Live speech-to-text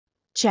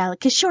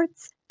Chalica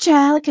shorts,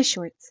 Chalica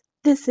shorts.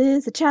 This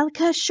is a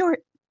Chalica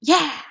short.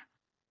 Yeah!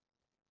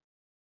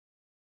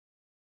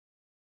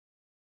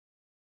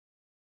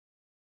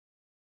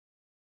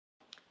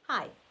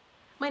 Hi,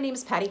 my name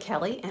is Patty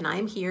Kelly, and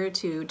I'm here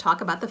to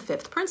talk about the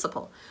fifth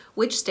principle,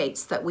 which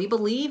states that we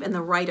believe in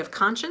the right of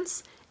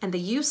conscience and the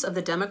use of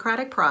the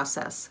democratic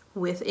process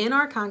within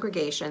our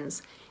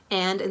congregations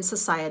and in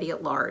society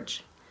at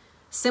large.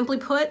 Simply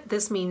put,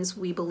 this means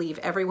we believe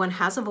everyone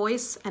has a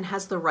voice and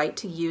has the right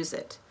to use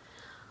it.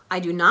 I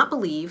do not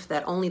believe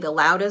that only the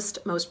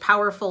loudest, most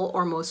powerful,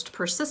 or most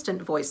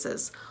persistent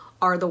voices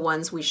are the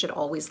ones we should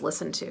always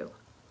listen to.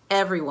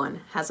 Everyone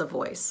has a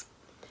voice.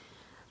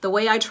 The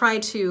way I try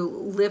to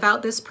live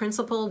out this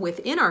principle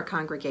within our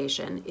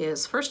congregation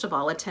is, first of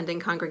all,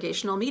 attending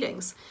congregational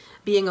meetings,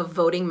 being a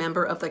voting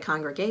member of the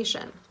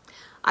congregation.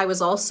 I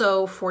was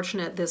also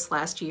fortunate this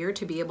last year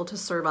to be able to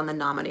serve on the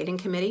nominating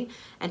committee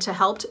and to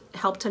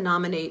help to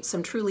nominate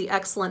some truly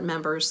excellent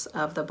members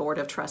of the Board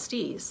of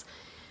Trustees.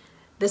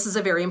 This is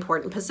a very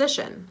important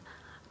position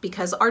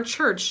because our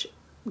church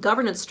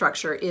governance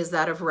structure is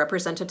that of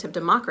representative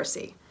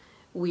democracy.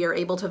 We are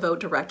able to vote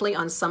directly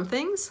on some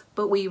things,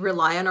 but we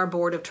rely on our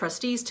Board of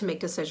Trustees to make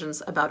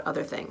decisions about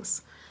other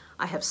things.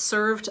 I have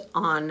served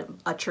on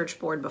a church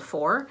board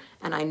before,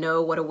 and I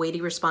know what a weighty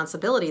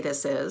responsibility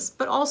this is,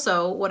 but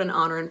also what an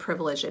honor and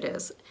privilege it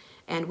is.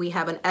 And we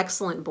have an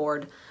excellent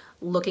board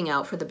looking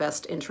out for the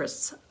best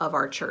interests of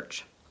our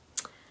church.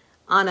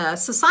 On a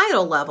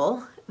societal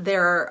level,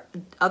 there are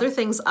other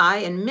things I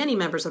and many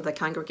members of the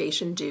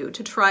congregation do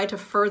to try to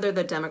further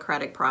the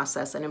democratic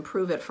process and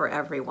improve it for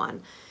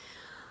everyone.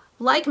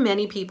 Like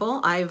many people,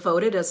 I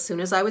voted as soon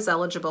as I was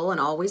eligible and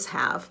always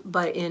have,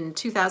 but in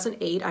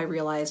 2008 I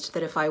realized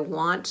that if I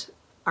want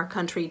our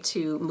country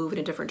to move in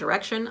a different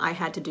direction, I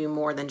had to do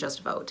more than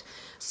just vote.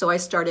 So I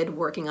started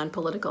working on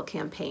political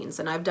campaigns,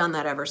 and I've done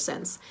that ever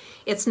since.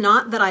 It's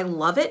not that I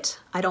love it.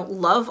 I don't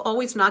love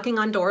always knocking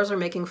on doors or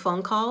making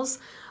phone calls,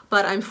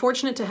 but I'm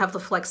fortunate to have the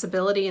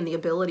flexibility and the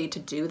ability to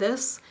do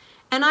this.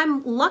 And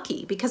I'm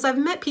lucky because I've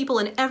met people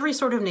in every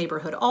sort of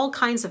neighborhood, all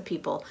kinds of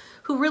people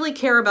who really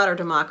care about our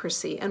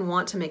democracy and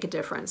want to make a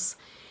difference.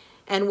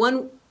 And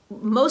one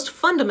most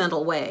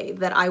fundamental way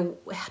that I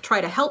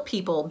try to help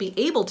people be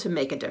able to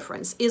make a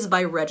difference is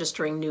by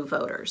registering new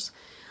voters.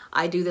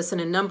 I do this in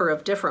a number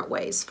of different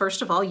ways.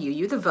 First of all,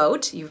 You the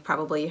Vote. You've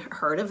probably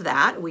heard of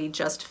that. We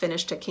just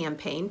finished a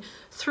campaign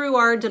through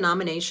our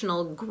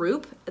denominational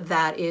group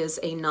that is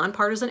a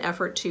nonpartisan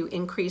effort to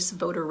increase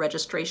voter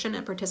registration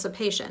and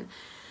participation.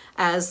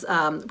 As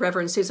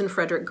Reverend Susan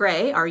Frederick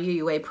Gray, our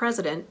UUA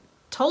president,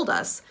 told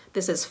us,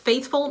 this is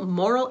faithful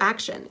moral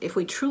action. If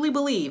we truly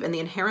believe in the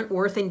inherent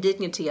worth and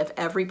dignity of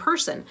every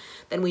person,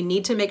 then we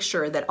need to make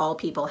sure that all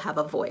people have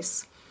a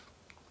voice.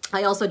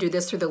 I also do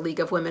this through the League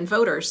of Women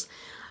Voters.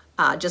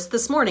 Just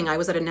this morning, I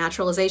was at a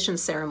naturalization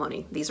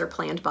ceremony. These are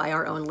planned by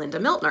our own Linda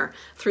Miltner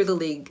through the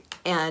League,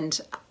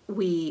 and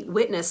we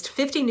witnessed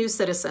 50 new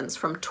citizens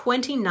from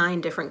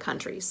 29 different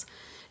countries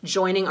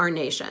joining our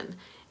nation.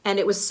 And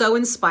it was so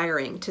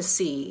inspiring to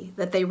see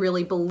that they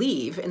really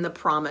believe in the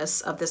promise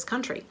of this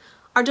country.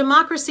 Our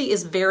democracy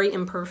is very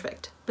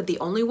imperfect, but the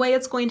only way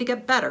it's going to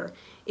get better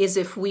is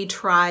if we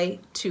try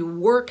to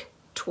work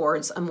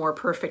towards a more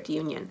perfect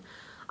union.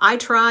 I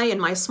try in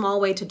my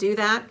small way to do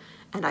that,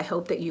 and I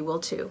hope that you will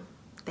too.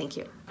 Thank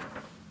you.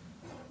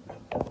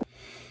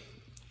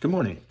 Good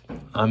morning.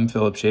 I'm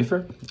Phillip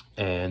Shaefer,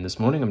 and this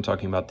morning I'm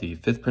talking about the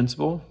fifth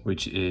principle,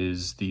 which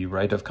is the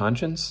right of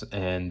conscience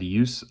and the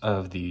use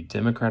of the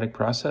democratic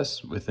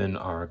process within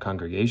our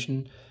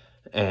congregation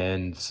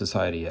and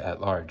society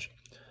at large.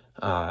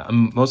 I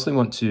mostly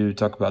want to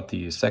talk about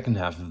the second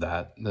half of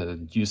that,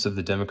 the use of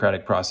the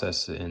democratic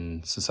process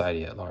in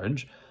society at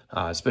large,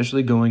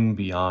 especially going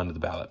beyond the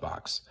ballot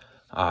box.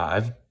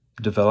 I've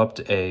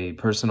developed a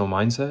personal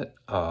mindset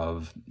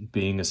of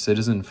being a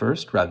citizen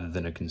first rather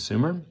than a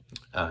consumer.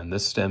 And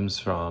this stems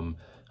from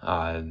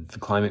the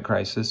climate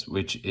crisis,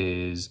 which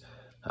is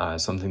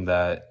something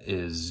that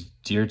is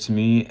dear to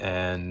me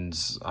and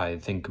I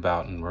think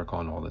about and work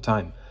on all the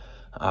time.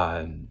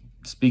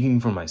 Speaking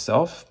for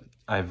myself,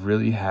 I've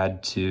really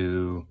had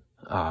to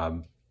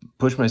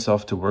push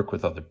myself to work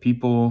with other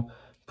people,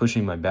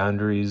 pushing my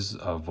boundaries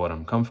of what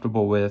I'm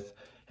comfortable with,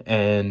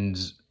 and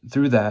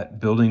through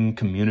that, building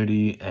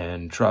community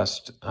and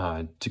trust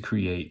to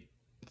create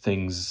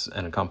things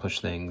and accomplish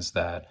things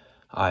that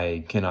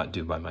I cannot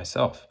do by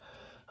myself.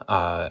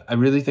 I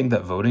really think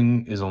that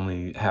voting is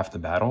only half the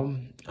battle.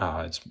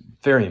 It's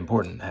very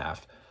important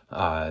half,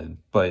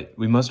 but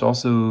we must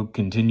also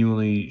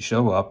continually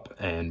show up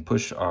and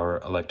push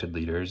our elected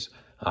leaders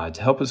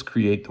to help us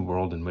create the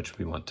world in which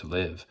we want to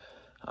live.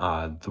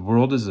 The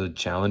world is a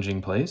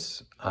challenging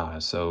place,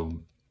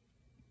 so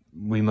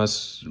we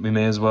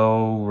may as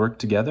well work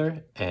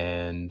together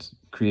and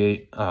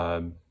create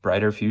a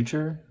brighter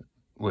future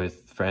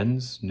with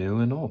friends, new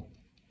and old.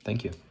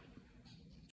 Thank you.